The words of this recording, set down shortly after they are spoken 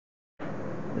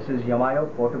is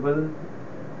Yamaha portable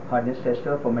hardness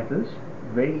tester for metals.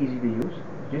 Very easy to use.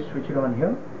 Just switch it on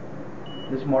here.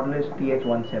 This model is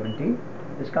TH170.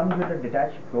 This comes with a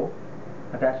detached probe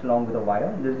attached along with a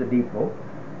wire. This is the D probe.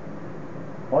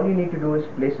 All you need to do is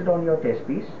place it on your test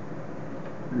piece,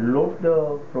 load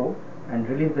the probe and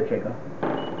release the trigger.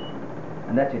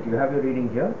 And that's it. You have your reading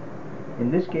here.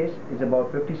 In this case, it's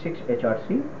about 56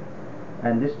 HRC,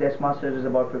 and this test master is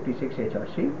about 56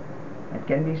 HRC. It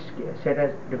can be set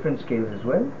as different scales as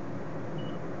well.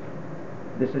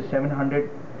 This is 700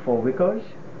 for Vickers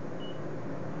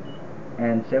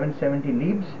and 770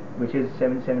 Leebs, which is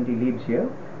 770 Leebs here,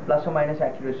 plus or minus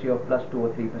accuracy of plus 2 or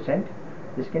 3%.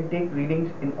 This can take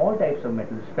readings in all types of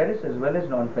metals, ferrous as well as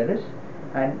non-ferrous,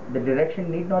 and the direction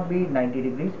need not be 90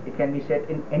 degrees. It can be set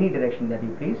in any direction that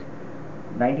you please.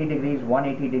 90 degrees,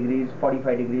 180 degrees,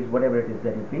 45 degrees, whatever it is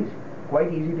that you please.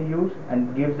 Quite easy to use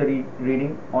and gives the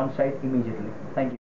reading on site immediately. Thank you.